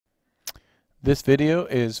This video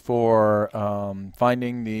is for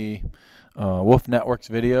finding the Wolf Network's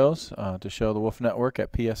videos to show the Wolf Network at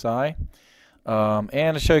PSI,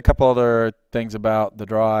 and to show you a couple other things about the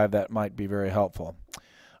drive that might be very helpful.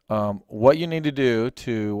 What you need to do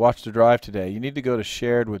to watch the drive today, you need to go to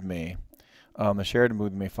Shared with Me, the Shared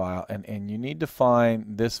with Me file, and you need to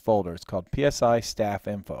find this folder. It's called PSI Staff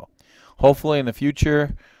Info. Hopefully in the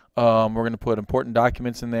future we're going to put important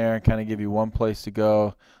documents in there and kind of give you one place to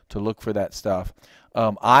go to look for that stuff.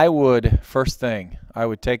 First thing, I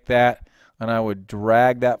would take that and I would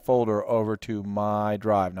drag that folder over to my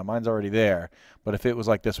drive. Now mine's already there, but if it was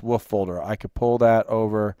like this Wolf folder, I could pull that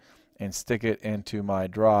over and stick it into my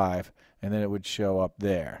drive, and then it would show up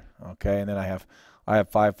there. Okay, and then I have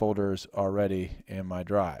 5 folders already in my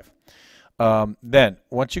drive. Then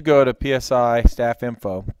once you go to PSI Staff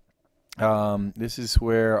Info, this is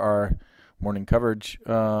where our morning coverage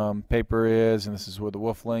paper is, and this is where the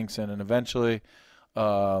Wolf links, and then eventually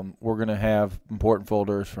we're going to have important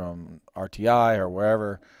folders from RTI or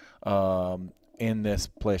wherever in this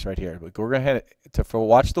place right here. But we're going to head to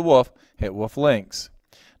watch the Wolf, hit Wolf links.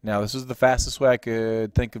 Now this is the fastest way I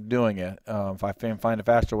could think of doing it. If I find a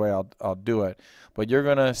faster way, I'll do it. But you're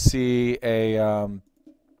going to see a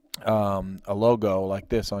logo like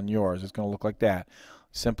this on yours. It's going to look like that.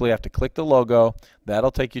 Simply have to click the logo.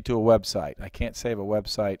 That'll take you to a website. I can't save a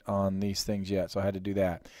website on these things yet, so I had to do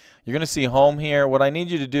that. You're going to see home here. What I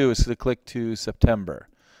need you to do is to click to September.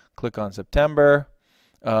 Click on September,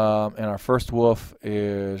 and our first Wolf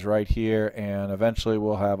is right here, and eventually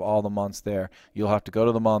we'll have all the months there. You'll have to go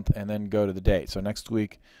to the month and then go to the date. So next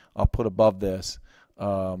week I'll put above this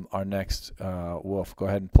our next Wolf. Go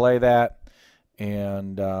ahead and play that,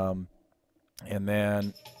 and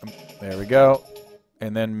then there we go.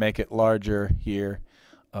 And then make it larger here,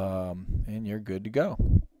 and you're good to go.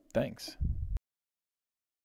 Thanks.